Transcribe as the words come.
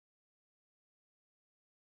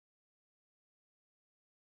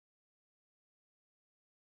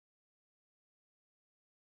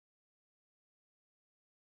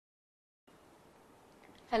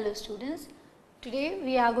Hello students, today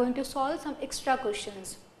we are going to solve some extra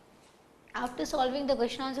questions. After solving the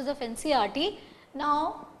question answers of NCERT,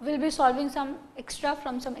 now we will be solving some extra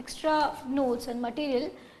notes and material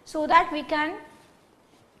so that we can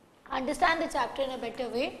understand the chapter in a better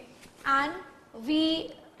way and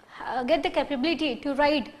we get the capability to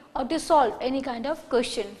write or to solve any kind of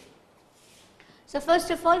question. So first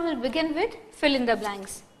of all, we will begin with fill in the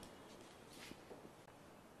blanks.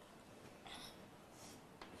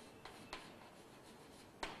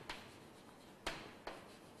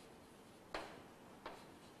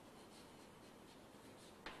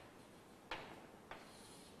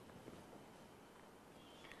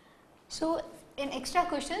 So in extra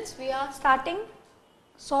questions, we are starting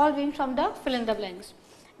solving from the fill in the blanks.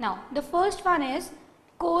 Now the first one is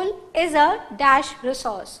coal is a dash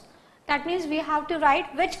resource. That means we have to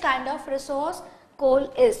write which kind of resource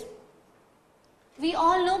coal is. We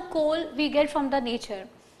all know coal we get from the nature,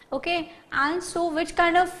 okay, and so which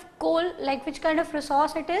kind of coal, like which kind of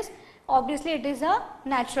resource it is? Obviously it is a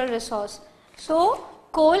natural resource. So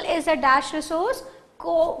coal is a dash resource,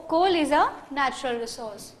 coal is a natural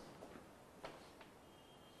resource.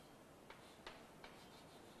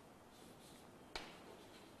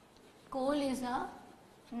 Coal is a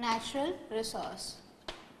natural resource.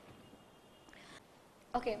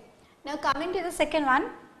 Okay. Now coming to the second one.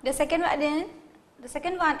 The second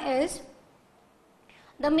one is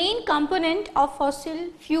the main component of fossil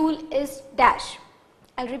fuel is dash.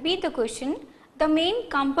 I will repeat the question. The main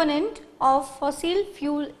component of fossil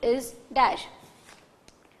fuel is dash.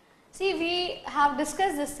 See, we have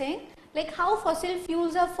discussed this thing, like how fossil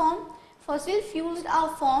fuels are formed. Fossil fuels are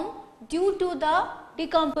formed due to the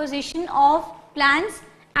decomposition of plants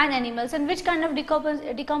and animals. And which kind of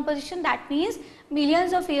decomposition? That means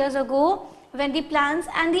millions of years ago, when the plants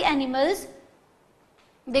and the animals,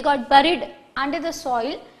 they got buried under the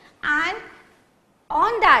soil, and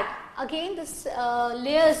on that again this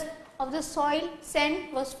layers of the soil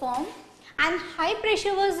sand was formed, and high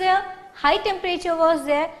pressure was there, high temperature was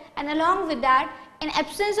there, and along with that, in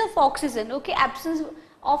absence of oxygen, okay, absence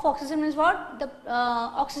of oxygen means what? The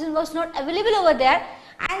oxygen was not available over there,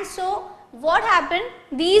 and so what happened?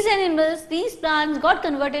 These animals, these plants got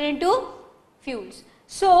converted into fuels.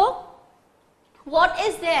 So what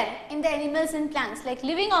is there in the animals and plants, like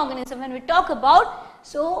living organism when we talk about?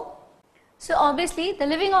 So obviously the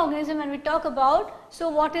living organism when we talk about, so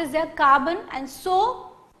what is their? Carbon. And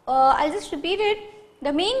so I'll just repeat it.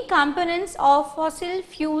 The main components of fossil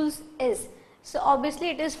fuels is, so obviously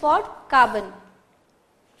it is for carbon.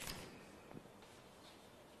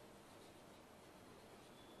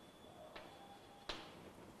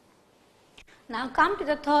 Now come to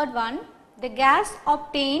the third one. The gas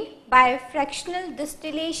obtained by fractional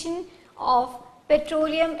distillation of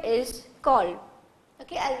petroleum is called.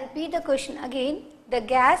 Okay, I will repeat the question again. The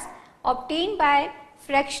gas obtained by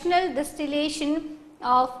fractional distillation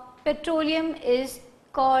of petroleum is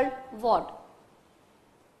called what?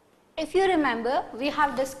 If you remember, we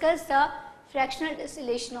have discussed the fractional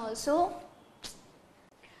distillation also.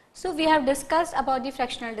 So we have discussed about the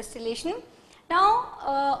fractional distillation.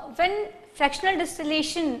 Now when fractional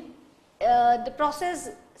distillation the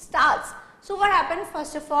process starts, so what happens?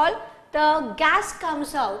 First of all, the gas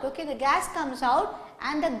comes out, okay, the gas comes out,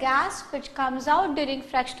 and the gas which comes out during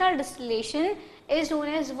fractional distillation is known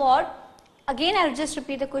as what? Again I will just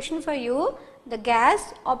repeat the question for you. The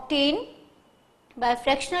gas obtained by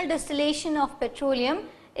fractional distillation of petroleum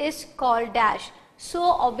is called dash. So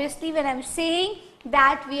obviously when I am saying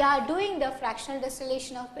that we are doing the fractional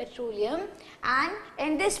distillation of petroleum, and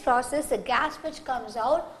in this process the gas which comes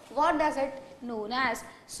out, what does it known as?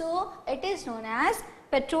 So it is known as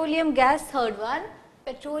petroleum gas. Third one,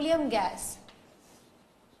 petroleum gas.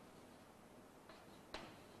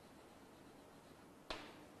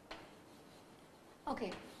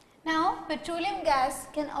 Okay. Now petroleum gas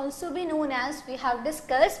can also be known as, we have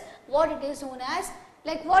discussed what it is known as,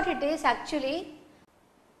 like what it is actually.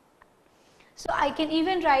 So I can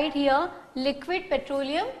even write here liquid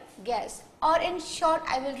petroleum gas, or in short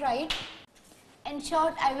I will write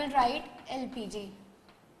LPG.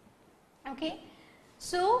 Okay.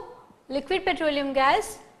 So liquid petroleum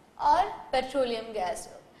gas or petroleum gas.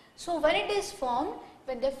 So when it is formed,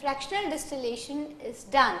 when the fractional distillation is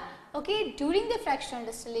done, okay, during the fractional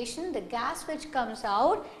distillation the gas which comes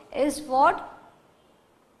out is what?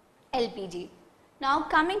 LPG. Now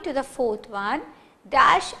coming to the fourth one,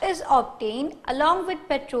 dash is obtained along with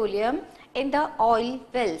petroleum in the oil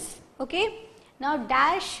wells. Okay. Now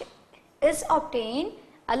dash is obtained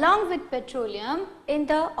along with petroleum in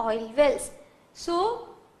the oil wells. So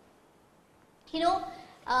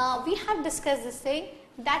we have discussed this thing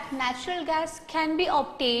that natural gas can be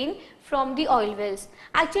obtained from the oil wells.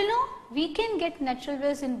 Actually no, we can get natural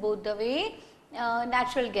gas in both the way,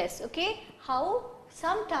 natural gas. Okay, how?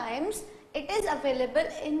 Sometimes it is available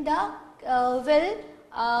in the well,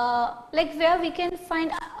 like where we can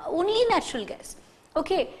find only natural gas.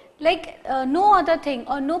 Okay, like no other thing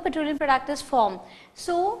or no petroleum product is formed.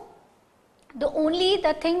 So the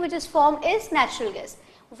thing which is formed is natural gas,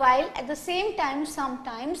 while at the same time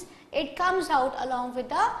sometimes it comes out along with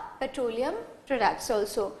the petroleum products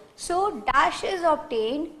also. So dash is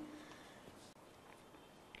obtained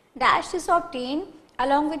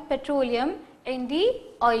along with petroleum in the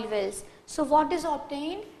oil wells. So what is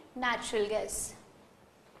obtained? Natural gas.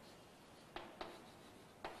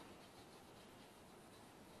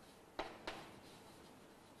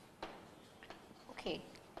 Okay,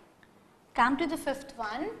 come to the fifth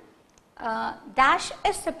one. Dash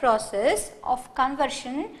is the process of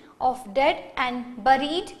conversion of dead and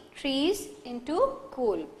buried trees into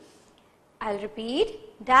coal. I'll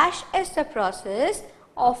repeat. Dash is the process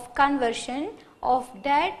of conversion of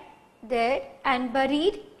dead and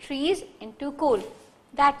buried trees into coal.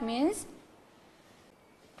 That means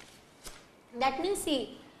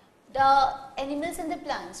see, the animals and the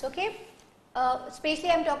plants, okay, especially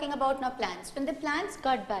I am talking about now plants. When the plants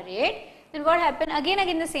got buried, then what happened?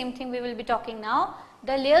 Again the same thing we will be talking now.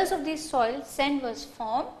 The layers of the soil sand was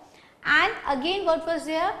formed, and again what was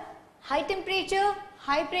there? High temperature,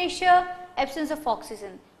 high pressure, absence of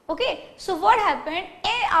oxygen. Okay, so what happened?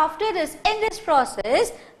 After this, in this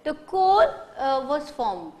process, the coal was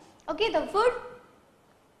formed. Okay, the wood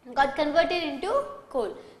got converted into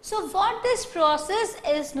coal. So what this process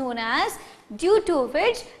is known as, due to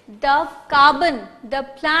which the carbon, the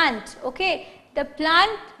plant, okay, the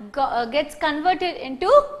plant gets converted into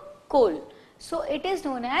coal. So it is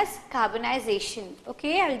known as carbonization.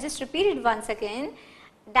 Okay, I will just repeat it once again.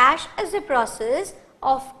 Dash is the process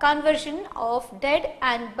of conversion of dead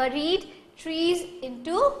and buried trees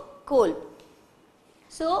into coal.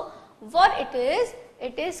 So what it is?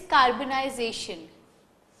 It is carbonization.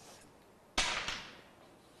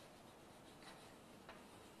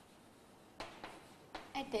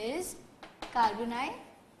 It is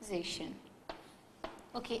carbonization.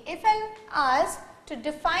 Okay, if I am asked to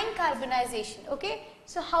define carbonization, okay,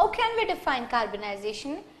 so how can we define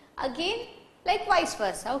carbonization? Again, like vice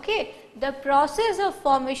versa, okay, the process of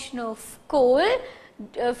formation of coal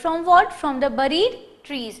from what? From the buried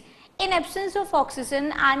trees in absence of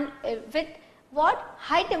oxygen and with what?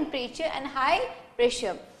 High temperature and high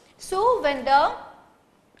pressure. So when the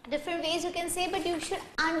different ways you can say, but you should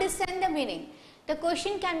understand the meaning. The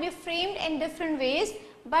question can be framed in different ways,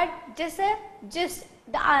 but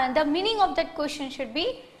the meaning of that question should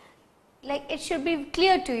be like, it should be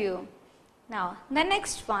clear to you. Now the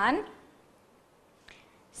next one,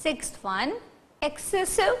 sixth one,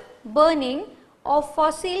 excessive burning of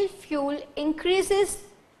fossil fuel increases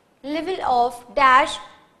level of dash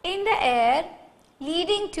in the air,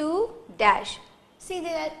 leading to dash. See,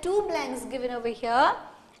 there are two blanks given over here.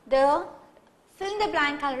 The fill in the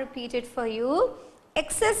blank, I'll repeat it for you.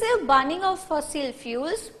 Excessive burning of fossil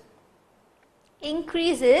fuels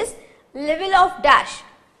increases level of dash.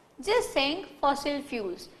 Just think fossil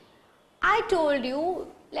fuels. I told you,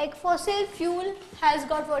 like fossil fuel has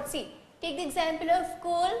got what? See, take the example of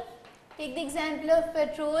coal, take the example of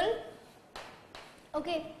petrol.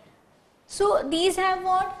 Okay, so these have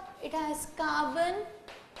what? It has carbon.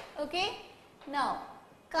 Okay, now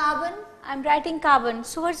carbon, I am writing carbon.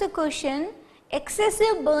 So what's the question?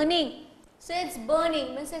 Excessive burning. So it's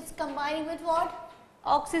burning, means it's combining with what?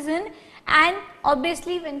 Oxygen. And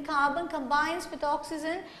obviously when carbon combines with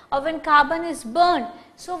oxygen, or when carbon is burned,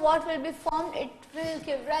 so what will be formed? It will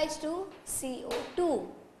give rise to CO2.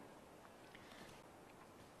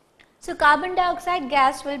 So carbon dioxide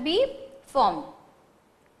gas will be formed.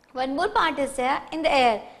 One more part is there in the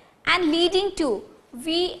air, and leading to,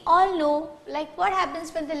 we all know like what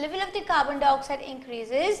happens when the level of the carbon dioxide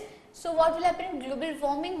increases. So what will happen? Global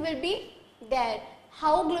warming will be there.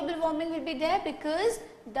 How global warming will be there? Because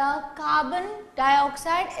the carbon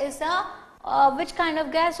dioxide is a which kind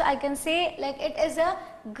of gas? So I can say like it is a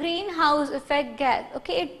greenhouse effect gas.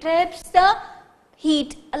 Okay, it traps the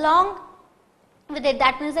heat along with it.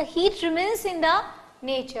 That means the heat remains in the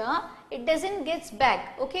nature, it doesn't get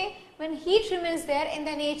back. Okay, when heat remains there in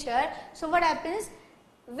the nature, so what happens?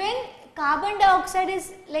 When carbon dioxide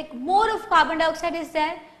is like more of carbon dioxide is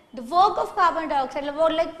there, the work of carbon dioxide,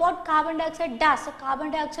 like what carbon dioxide does, so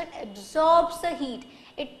carbon dioxide absorbs the heat,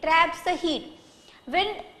 it traps the heat.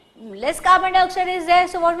 When less carbon dioxide is there,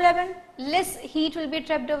 so what will happen? Less heat will be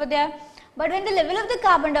trapped over there. But when the level of the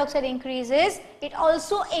carbon dioxide increases, it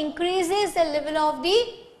also increases the level of the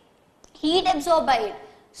heat absorbed by it.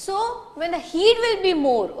 So when the heat will be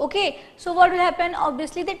more, okay, so what will happen?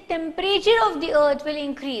 Obviously the temperature of the earth will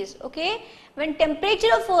increase, okay. When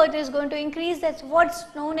temperature of earth is going to increase, that's what's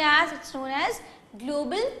known as, it's known as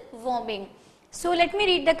global warming. So let me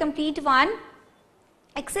read the complete one.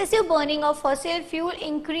 Excessive burning of fossil fuel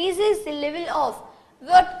increases the level of,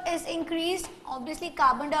 what is increased? Obviously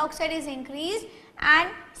carbon dioxide is increased, and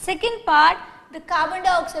second part, the carbon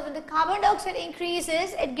dioxide, when the carbon dioxide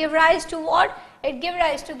increases, it gives rise to what? It gives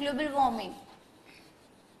rise to global warming.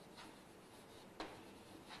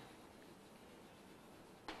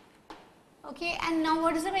 Okay, and now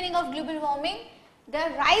what is the meaning of global warming?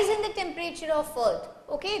 The rise in the temperature of earth.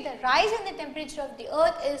 Okay, the rise in the temperature of the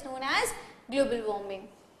earth is known as global warming.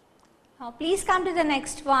 Now please come to the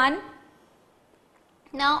next one.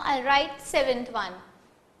 Now I'll write 7th one.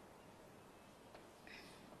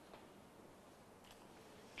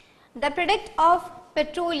 The product of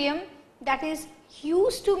petroleum that is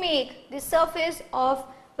used to make the surface of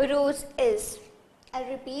roads is, I'll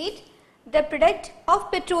repeat, the product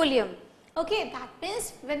of petroleum. Okay, that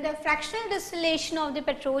means when the fractional distillation of the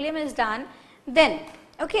petroleum is done, then,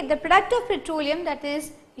 okay, the product of petroleum that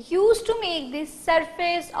is used to make the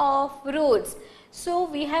surface of roads. So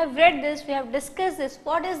we have read this, we have discussed this.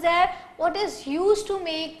 What is there? What is used to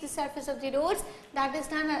make the surface of the roads? That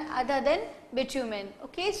is none other than bitumen.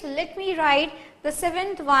 Okay, so let me write the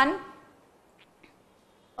 7th one.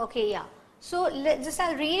 Okay, yeah. So just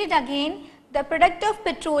I'll read it again. The product of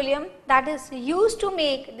petroleum that is used to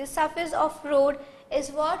make the surface of road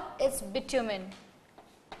is what? It's bitumen.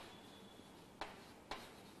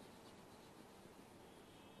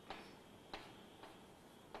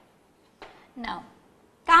 Now,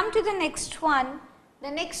 come to the next one.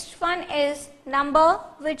 The next one is number,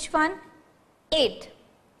 which one? 8.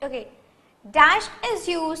 Okay. Dash is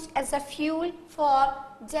used as a fuel for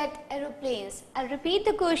jet aeroplanes. I'll repeat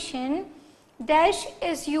the question. Dash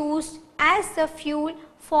is used as the fuel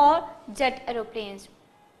for jet aeroplanes.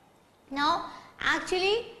 Now,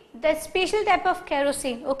 actually, the special type of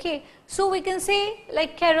kerosene. Okay. So, we can say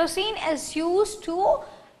like kerosene is used to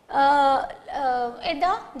in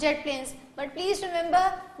the jet planes. But please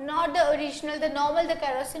remember, not the original, the normal, the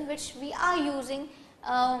kerosene which we are using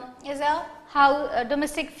is a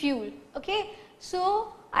domestic fuel. Okay.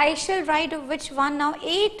 So I shall write which one now.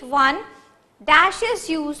 8.1. Dash is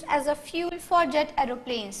used as a fuel for jet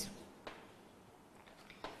aeroplanes.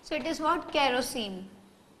 So it is what? Kerosene.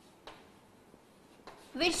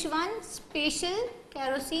 Which one? Special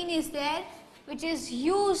kerosene is there which is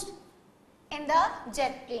used in the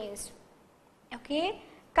jet planes. Okay.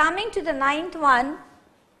 Coming to the 9th one.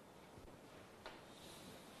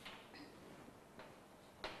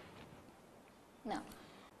 Now,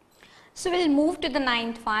 so we'll move to the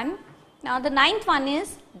 9th one. Now the 9th one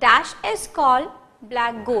is dash is called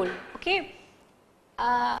black gold. Okay.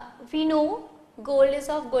 We know gold is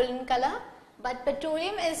of golden color, but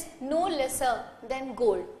petroleum is no lesser than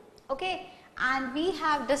gold. Okay. And we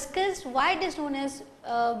have discussed why it is known as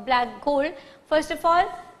black gold. First of all,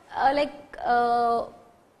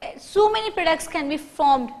 so many products can be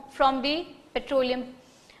formed from the petroleum.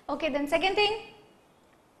 Okay, then second thing,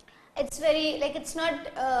 it's very it's not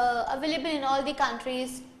available in all the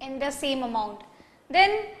countries in the same amount.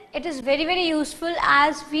 Then it is very useful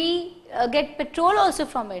as we get petrol also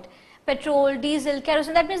from it. Petrol, diesel,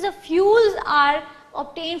 kerosene, that means the fuels are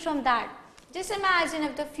obtained from that. Just imagine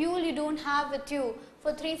if the fuel you don't have with you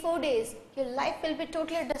for 3-4 days, your life will be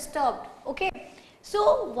totally disturbed. Okay.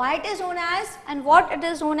 So why it is known as and what it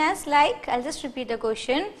is known as, like I'll just repeat the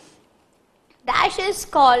question. Dash is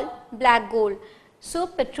called black gold. So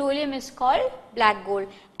petroleum is called black gold.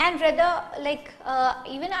 And rather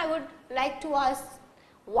even I would like to ask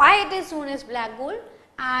why it is known as black gold,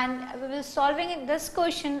 and we will solving this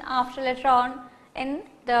question after later on in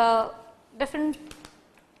the different,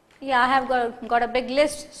 I have got a big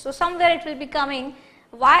list. So somewhere it will be coming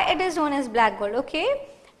why it is known as black gold. Okay.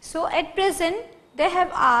 So at present they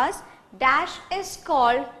have asked dash is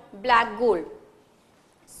called black gold.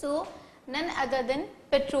 So none other than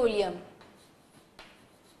petroleum.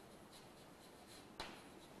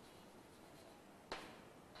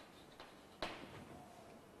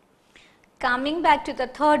 Coming back to the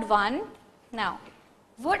third one. Now,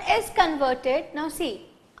 what is converted? Now see,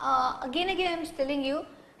 again I am telling you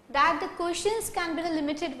that the questions can be the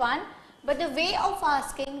limited one, but the way of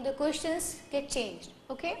asking the questions get changed.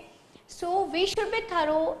 Okay. So we should be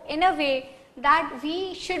thorough in a way that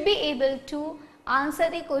we should be able to answer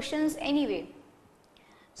the questions anyway.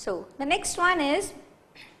 So the next one is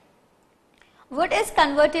wood is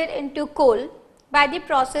converted into coal by the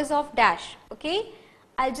process of dash. Okay,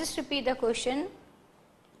 I'll just repeat the question.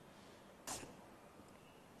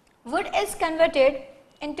 Wood is converted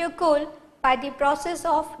into coal by the process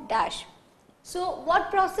of dash. So what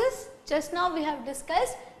process? Just now we have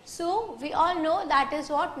discussed. So we all know that is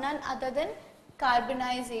what? None other than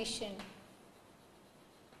carbonization.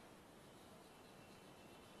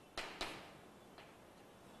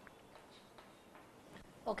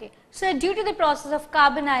 Okay, so due to the process of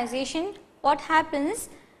carbonization, what happens?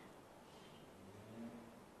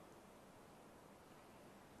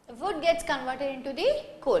 Wood gets converted into the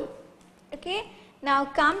coal. Okay, now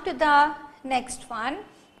come to the next one,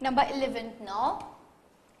 number 11 now.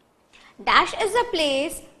 Dash is a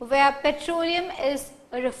place where petroleum is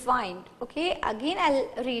refined. Okay, again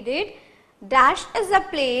I'll read it. Dash is a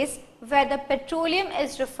place where the petroleum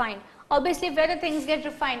is refined. Obviously, where the things get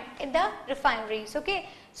refined? In the refineries. Okay,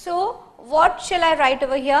 so what shall I write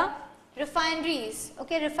over here? Refineries.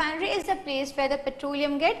 Okay, refinery is the place where the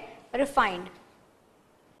petroleum get refined.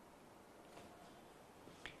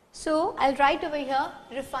 So I'll write over here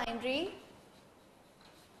refinery.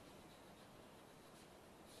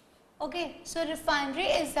 Okay, so refinery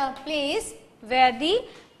is the place where the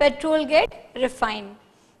petrol get refined.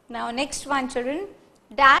 Now next one, children.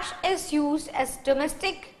 Dash is used as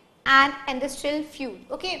domestic and industrial fuel.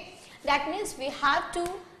 Okay, that means we have to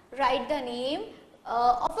write the name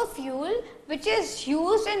of a fuel which is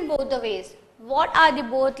used in both the ways. What are the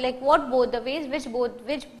both, like what both the ways, which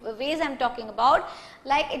ways I am talking about?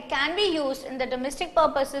 Like it can be used in the domestic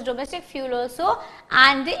purposes, domestic fuel also,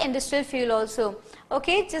 and the industrial fuel also.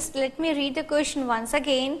 Okay, just let me read the question once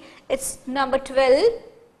again. It's number 12.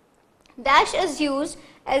 Dash is used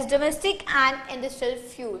as domestic and industrial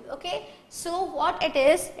fuel. Okay, so what it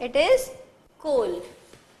is coal.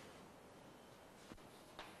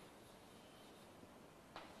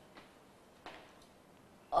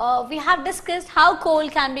 We have discussed how coal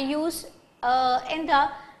can be used in the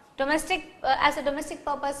domestic as a domestic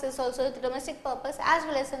purposes also, the domestic purpose as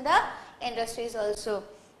well as in the industries also.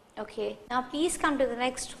 Okay, now please come to the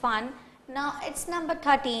next one. Now it's number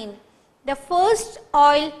 13. The first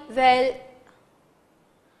oil well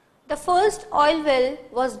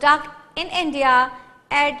was dug in India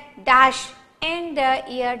at dash in the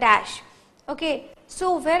year dash. Okay,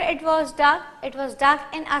 so where it was dug? It was dug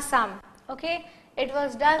in Assam. Okay, it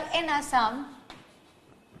was dug in Assam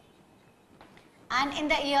and in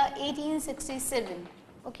the year 1867.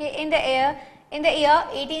 Okay, in the year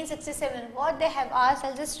 1867. What they have asked,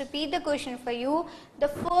 I'll just repeat the question for you. The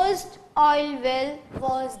first oil well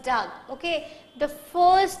was dug. Okay, the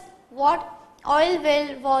first what oil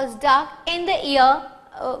well was dug in the year,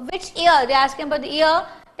 which year? They are asking about the year.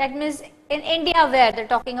 That means in India, where they're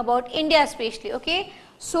talking about India especially. Okay,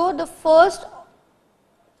 so the first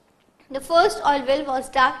oil well was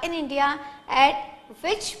dug in India at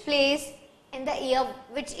which place in the year,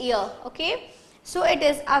 which year? Okay, so it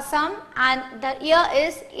is Assam and the year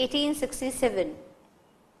is 1867.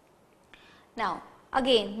 Now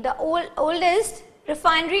again, the oldest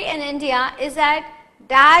refinery in India is at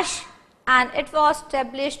dash and it was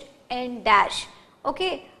established in dash.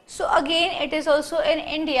 Okay, so again it is also in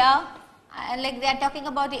India, like they are talking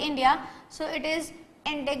about the India, so it is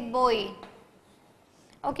in Digboi.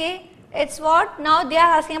 Okay, it's what? Now they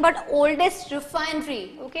are asking about oldest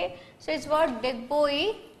refinery. Okay, so it's what?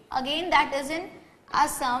 Digboi. Again that is in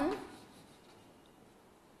Assam.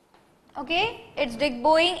 Okay, it's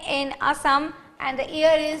Digboi in Assam and the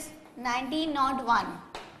year is 1901.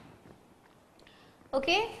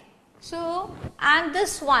 Okay, so and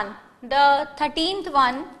this one, the 13th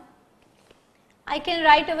one, I can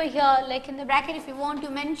write over here like in the bracket if you want to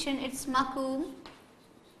mention, it's Makum.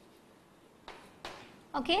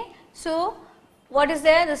 Okay, so what is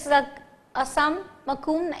there? This is a Assam,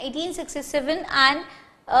 Makum 1867 and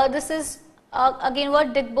this is again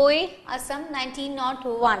what? Digboi, Assam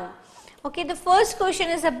 1901. Okay, the first question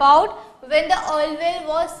is about when the oil well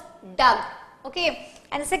was dug. Okay,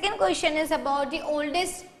 and the second question is about the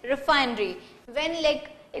oldest refinery, when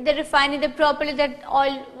like the refinery, the properly that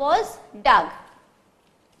oil was dug.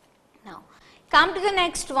 Now come to the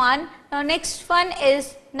next one. Now next one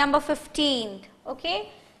is number 15. Okay,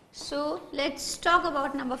 so let's talk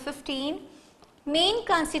about number 15. Main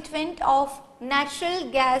constituent of natural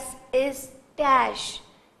gas is dash.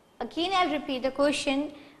 Again I'll repeat the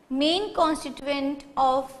question. Main constituent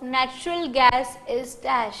of natural gas is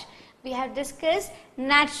dash. We have discussed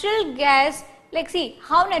natural gas. Like see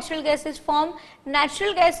how natural gas is formed.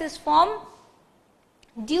 Natural gas is formed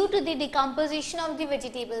due to the decomposition of the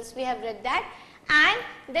vegetables. We have read that, And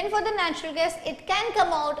then for the natural gas, it can come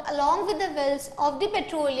out along with the wells of the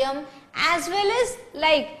petroleum, as well as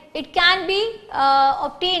like it can be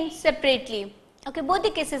obtained separately. Okay, both the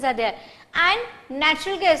cases are there. And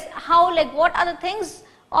natural gas, how, like what are the things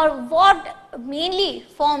or what mainly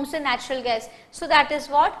forms the natural gas? So that is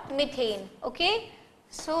what? Methane. Okay,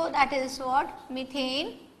 so that is what?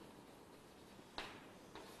 Methane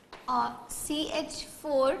or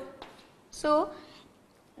CH4. So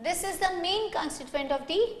this is the main constituent of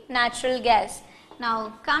the natural gas.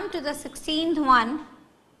 Now come to the 16th one.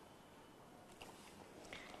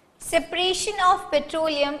 Separation of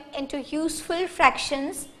petroleum into useful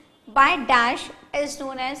fractions by dash is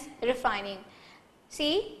known as refining.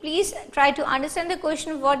 See, please try to understand the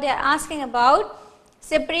question what they are asking about.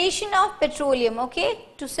 Separation of petroleum, okay,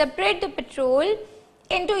 to separate the petrol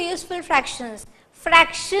into useful fractions.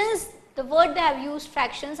 Fractions, the word they have used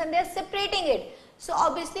fractions, and they are separating it. So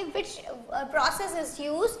obviously which process is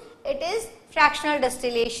used? It is fractional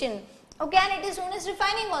distillation. Okay, and it is known as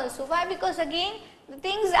refining also. Why? Because again the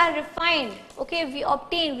things are refined. Okay,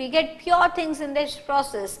 we get pure things in this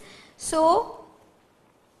process. So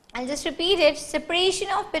I'll just repeat it. Separation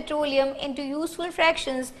of petroleum into useful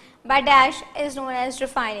fractions by dash is known as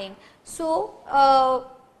refining. So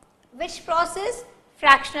which process?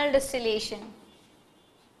 Fractional distillation.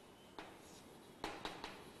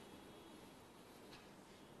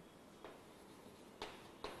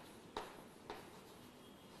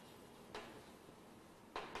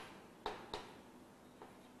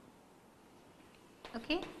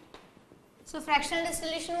 Okay. So fractional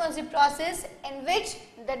distillation was the process in which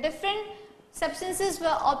the different substances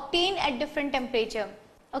were obtained at different temperature.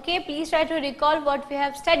 Okay, please try to recall what we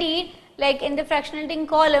have studied, like in the fractionating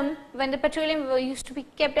column when the petroleum used to be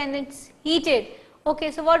kept and it's heated.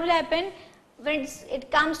 Okay, so what will happen when it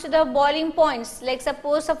comes to the boiling points? Like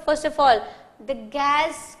suppose first of all the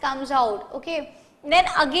gas comes out. Okay, then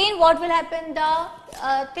again what will happen?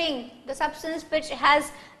 The substance which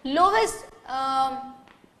has lowest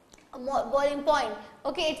boiling point,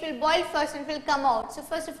 okay, it will boil first and will come out. So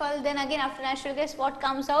first of all, then again after natural gas, what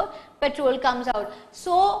comes out? Petrol comes out.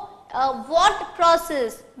 So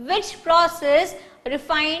which process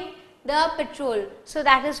refined the petrol? So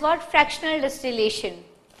that is what? Fractional distillation.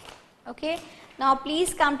 Okay, now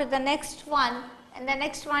please come to the next one, and the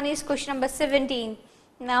next one is question number 17.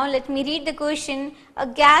 Now let me read the question. A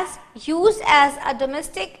gas used as a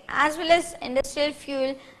domestic as well as industrial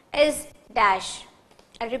fuel is dash.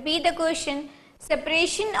 I repeat the question.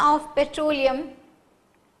 Separation of petroleum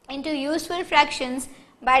into useful fractions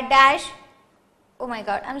by dash. Oh my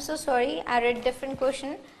god, I'm so sorry, I read different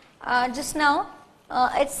question just now.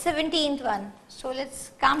 It's 17th one. So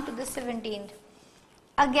let's come to the 17th.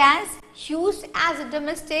 A gas used as a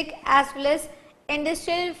domestic as well as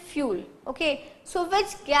industrial fuel. Okay, so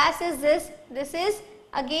which gas is this? This is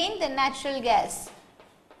again the natural gas.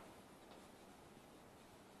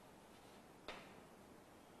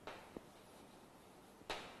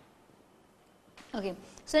 Okay,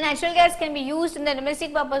 so natural gas can be used in the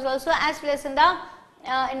domestic purpose also as well as in the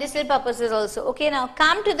industrial purposes also. Okay, now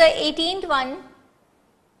come to the 18th one.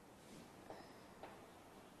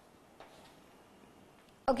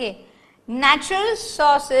 Okay, natural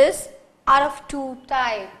sources are of two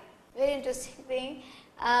types. Very interesting thing.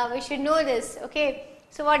 We should know this. Okay,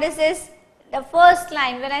 so what is this? The first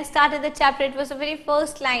line. When I started the chapter, it was the very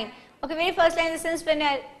first line. Okay, very first line in the sense when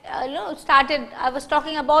I started, I was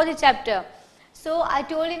talking about the chapter. So I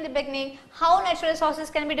told in the beginning how natural resources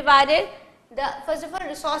can be divided. First of all,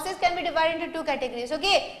 resources can be divided into two categories.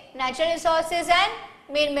 Okay, natural resources and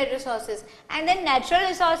man-made resources. And then natural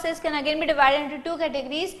resources can again be divided into two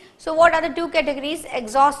categories. So what are the two categories?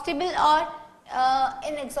 Exhaustible or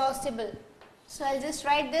inexhaustible. So I'll just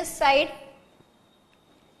write this side.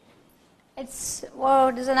 It's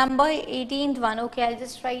what is the number? 18th one. Okay, I'll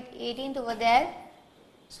just write 18th over there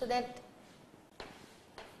so that.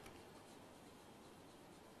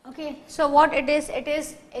 Okay, so what it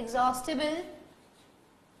is exhaustible,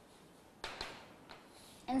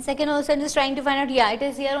 and second also I'm just trying to find out, yeah, it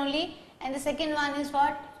is here only, and the second one is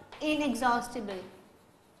what? Inexhaustible.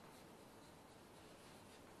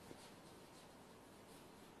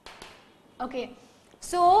 Okay,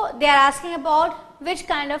 so they are asking about which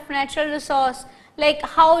kind of natural resource, like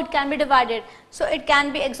how it can be divided. So it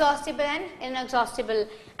can be exhaustible and inexhaustible.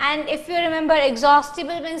 And if you remember,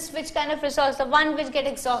 exhaustible means which kind of resource? The one which get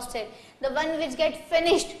exhausted, the one which get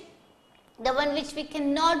finished, the one which we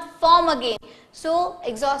cannot form again. So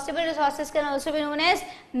exhaustible resources can also be known as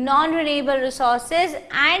non-renewable resources,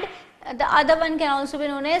 and the other one can also be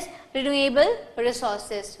known as renewable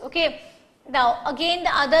resources. Okay. Now again the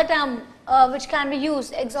other term which can be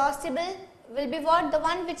used, exhaustible, will be what? The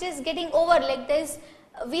one which is getting over, like this,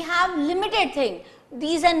 we have limited thing.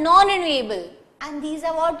 These are non-renewable and these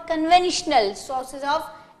are what? Conventional sources of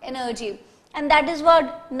energy, and that is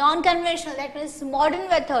what? Non-conventional, that means modern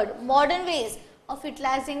method, modern ways of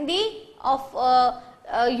utilizing the, of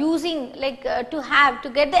using, like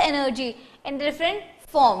to get the energy in different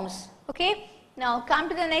forms. Okay. Now come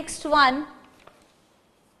to the next one.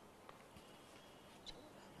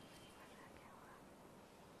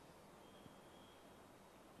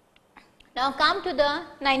 Now come to the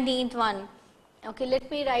 19th one. Okay, let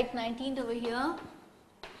me write 19th over here.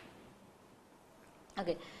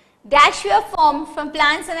 Okay, dash were formed from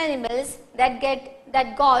plants and animals that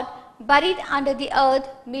got buried under the earth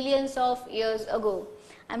millions of years ago.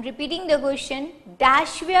 I am repeating the question.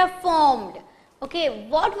 Dash were formed. Okay,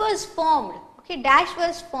 what was formed? Okay, dash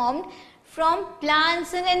was formed from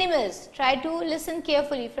plants and animals. Try to listen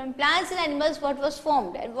carefully. From plants and animals, what was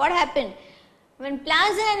formed and what happened? When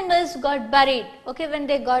plants and animals got buried, okay, when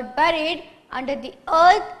they got buried under the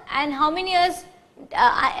earth, and how many years,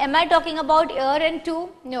 am I talking about year and two?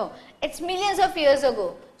 No, it's millions of years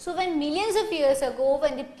ago. So when millions of years ago,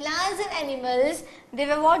 when the plants and animals, they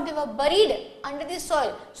were what? They were buried under the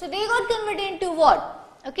soil. So they got converted into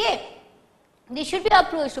what? Okay, they should be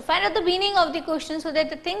approached to find out the meaning of the question so that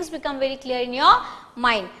the things become very clear in your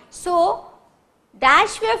mind. So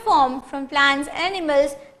dash were formed from plants and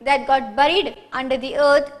animals that got buried under the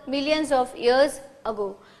earth millions of years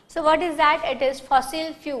ago. So what is that? It is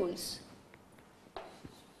fossil fuels.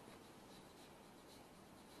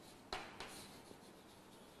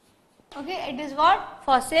 Okay, it is what?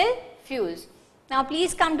 Fossil fuels. Now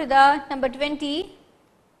please come to the number 20.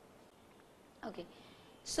 Okay,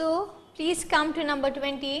 so please come to number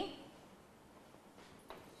 20.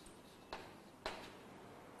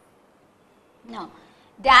 Now,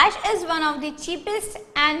 dash is one of the cheapest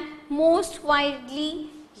and most widely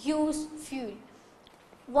used fuel.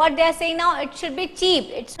 What they are saying now, it should be cheap,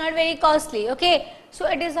 it's not very costly, okay. So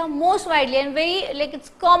it is the most widely and very, like, it's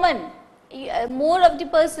common. More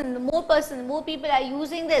people are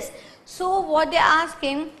using this. So what they are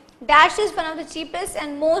asking, dash is one of the cheapest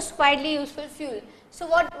and most widely useful fuel. So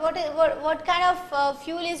what kind of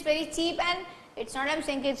fuel is very cheap? And it's not I'm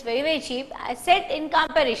saying it's very cheap, I said in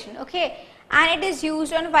comparison, okay, and it is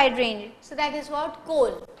used on a wide range. So that is what?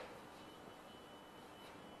 Coal.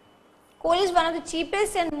 Coal is one of the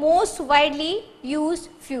cheapest and most widely used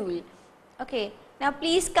fuel. Okay, now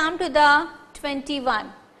please come to the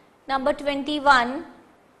 21. Number 21.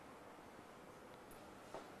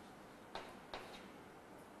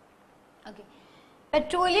 Okay.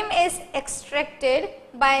 Petroleum is extracted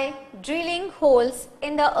by drilling holes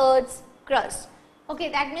in the earth's crust. Okay,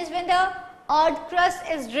 that means when the earth crust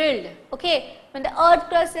is drilled, okay, when the earth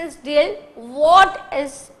crust is drilled, what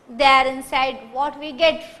is there inside, what we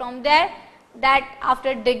get from there, that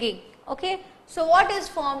after digging, okay. So what is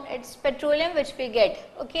formed? It's petroleum which we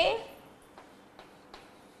get, okay.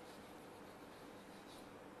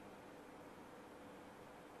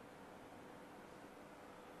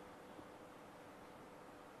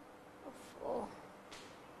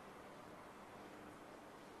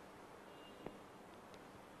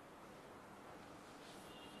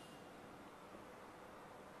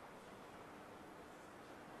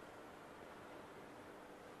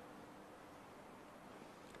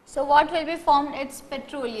 So what will be formed? It's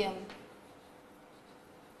petroleum.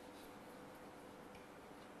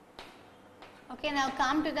 Okay, now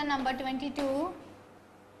come to the number 22.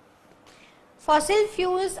 Fossil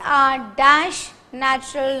fuels are dash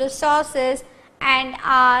natural resources and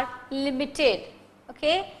are limited.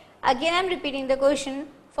 Okay, again I am repeating the question.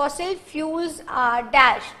 Fossil fuels are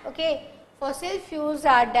dash. Okay, fossil fuels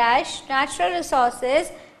are dash natural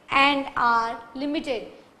resources and are limited.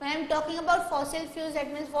 When I am talking about fossil fuels,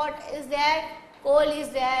 that means what is there? Coal is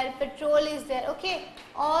there, petrol is there, okay.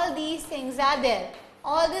 All these things are there.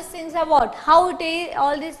 All these things are what? How it is?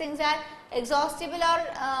 All these things are exhaustible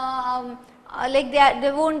or like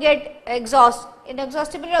they won't get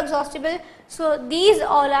inexhaustible or exhaustible. So these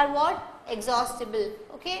all are what? Exhaustible,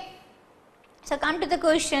 okay. So come to the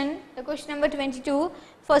question number 22.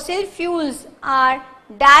 Fossil fuels are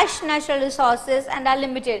dash natural resources and are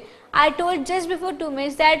limited. I told just before 2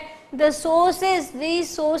 minutes that the sources, these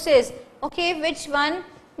sources, okay, which one?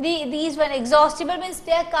 These one, exhaustible means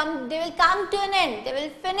they will come to an end, they will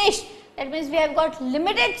finish. That means we have got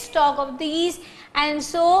limited stock of these, and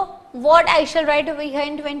so what I shall write over here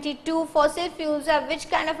in 22, fossil fuels are which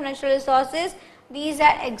kind of natural resources? These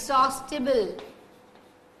are exhaustible.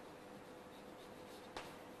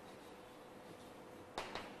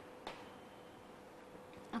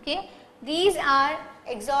 Okay, these are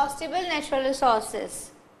exhaustible natural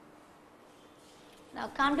resources. Now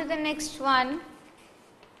come to the next one.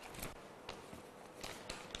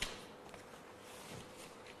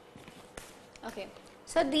 Okay,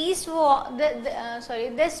 so these were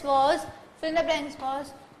this was, fill in the blanks,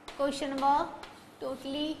 was question number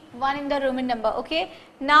totally 1 in the Roman number. Okay,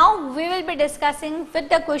 now we will be discussing with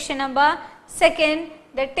the question number 2,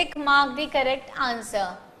 the tick mark the correct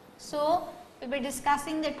answer. So we will be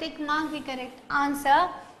discussing the tick mark the correct answer.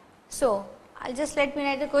 So I'll just let me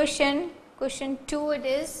write the question. Question 2 it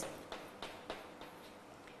is,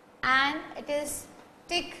 and it is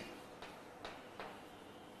tick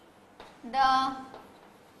the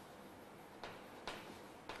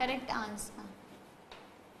correct answer.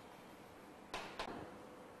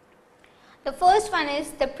 The first one is,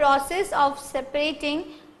 the process of separating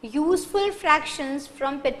useful fractions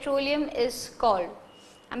from petroleum is called.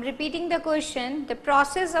 I am repeating the question. The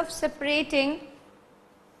process of separating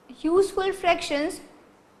useful fractions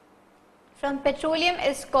from petroleum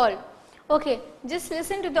is called. Okay, just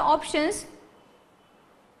listen to the options.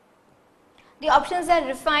 The options are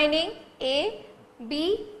refining, A,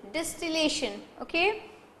 B, distillation. Okay,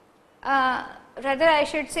 rather I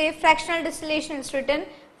should say fractional distillation is written.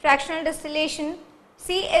 Fractional distillation,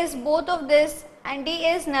 C is both of this and D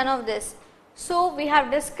is none of this. So we have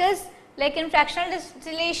discussed, like in fractional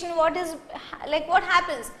distillation, what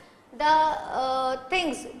happens, the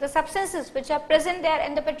things, the substances which are present there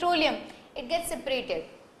in the petroleum, it gets separated.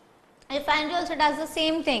 Refinery also does the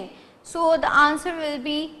same thing. So the answer will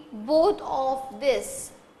be both of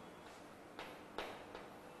this.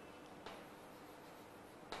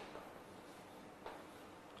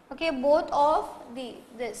 Okay, both of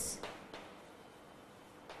this.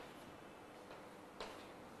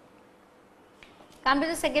 Come to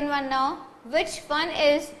the second one now. Which one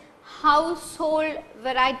is household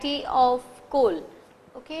variety of coal?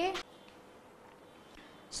 Okay.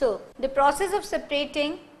 So the process of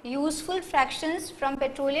separating useful fractions from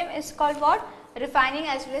petroleum is called what? Refining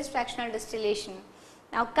as well as fractional distillation.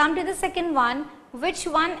 Now come to the second one. Which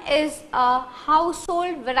one is a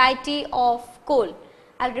household variety of coal?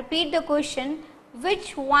 I'll repeat the question.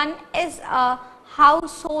 Which one is a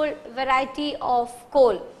household variety of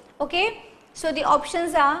coal? Okay. So the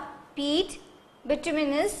options are peat,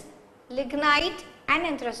 bituminous, lignite and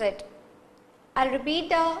anthracite. I'll repeat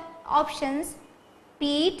the options: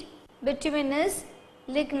 peat, bituminous,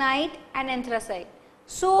 lignite and anthracite.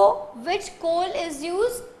 So which coal is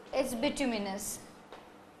used? It's bituminous.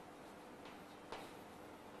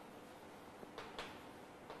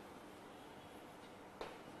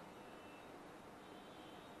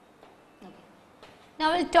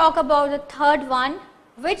 Now we'll talk about the third one.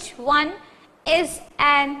 Which one is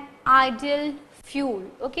an ideal fuel?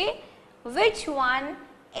 Okay, which one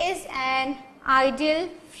is an ideal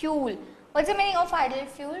fuel? What's the meaning of ideal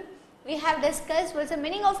fuel? We have discussed what's the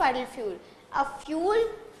meaning of ideal fuel. A fuel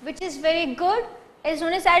which is very good is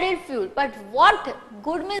known as ideal fuel. But what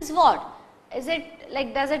good means what? Is it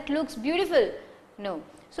like, does it looks beautiful? No.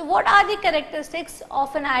 So what are the characteristics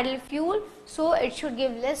of an ideal fuel? So it should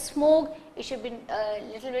give less smoke, it should be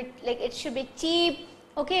little bit, like it should be cheap,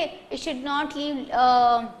 okay, it should not leave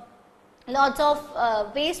lots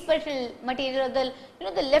of waste material, the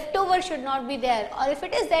leftover should not be there, or if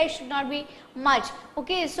it is there, it should not be much.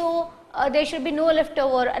 Okay, so there should be no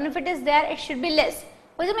leftover, and if it is there, it should be less.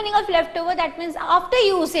 What is the meaning of leftover? That means after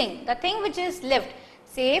using, the thing which is left.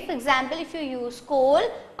 Say for example, if you use coal,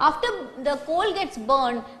 after the coal gets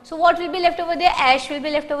burned, so what will be left over there? Ash will be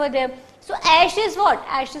left over there. So ash is what?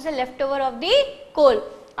 Ash is a leftover of the coal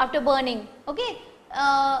after burning. Okay,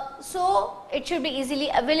 so it should be easily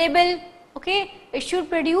available. Okay, it should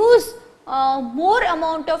produce more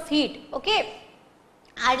amount of heat. Okay,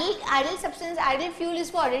 ideal substance, ideal fuel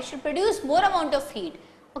is what? It should produce more amount of heat.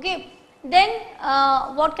 Okay. Then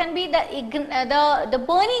what can be the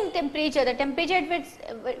burning temperature, the temperature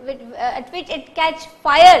at which it catch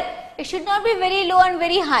fire? It should not be very low and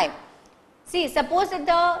very high. See, suppose that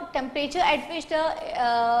the temperature at which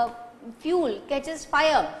the fuel catches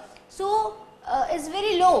fire, so is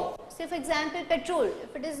very low. Say for example petrol,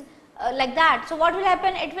 if it is like that, so what will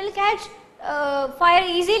happen? It will catch fire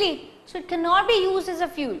easily, so it cannot be used as a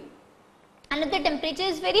fuel. And if the temperature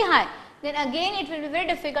is very high, then again it will be very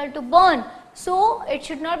difficult to burn. So it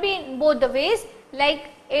should not be in both the ways,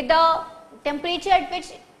 like the temperature at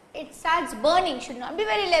which it starts burning should not be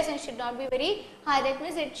very less and should not be very high. That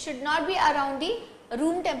means it should not be around the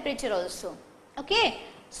room temperature also. Okay.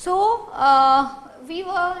 So we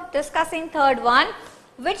were discussing third one.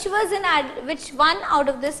 Which one out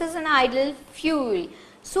of this is an ideal fuel?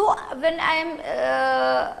 So when I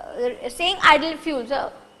am saying ideal fuel,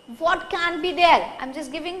 so what can be there? I am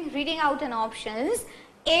just reading out an options.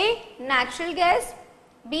 A, natural gas,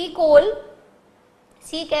 B, coal,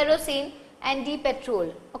 C, kerosene, and D,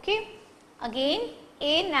 petrol. Okay. Again,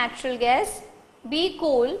 A, natural gas, B,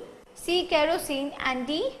 coal, C, kerosene, and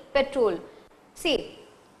D, petrol. See,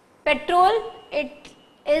 petrol, it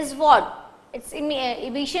is what? Its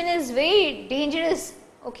emission is very dangerous.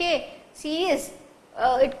 Okay, serious.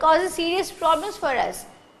 It causes serious problems for us.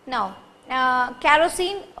 Now,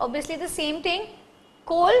 kerosene, obviously the same thing.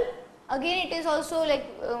 Coal, again it is also like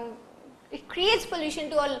it creates pollution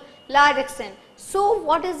to a large extent. So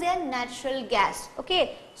what is their natural gas?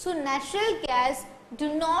 Okay, so natural gas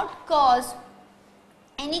do not cause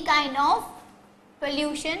any kind of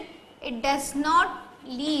pollution. It does not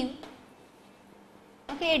leave.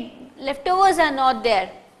 Okay, leftovers are not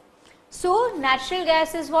there. So natural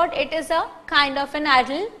gas is what? It is a kind of an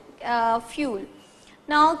ideal fuel.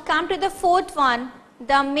 Now come to the fourth one.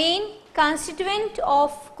 The main constituent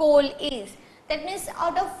of coal is. That means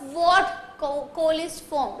out of what coal is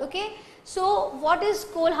formed. Okay. So what is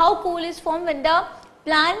coal? How coal is formed? When the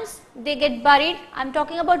plants, they get buried. I am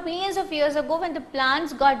talking about millions of years ago when the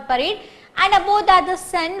plants got buried, and above that the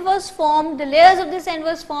sand was formed, the layers of the sand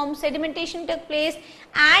was formed, sedimentation took place,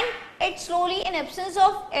 and it slowly, in absence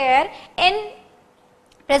of air, in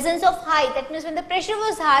presence of high, that means when the pressure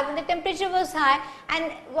was high, when the temperature was high,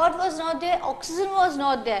 and what was not there? Oxygen was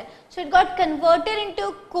not there. So it got converted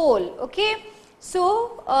into coal. Okay.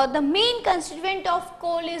 So the main constituent of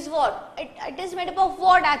coal is what? It is made up of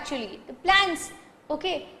what actually? The plants.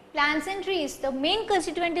 Okay. Plants and trees. The main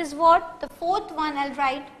constituent is what? The fourth one I will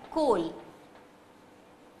write coal.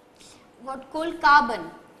 What? Coal? Carbon.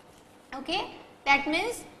 Okay. That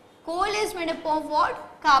means coal is made up of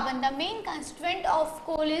what? Carbon. The main constituent of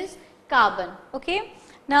coal is carbon. Okay.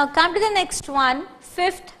 Now come to the next one,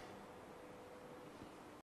 fifth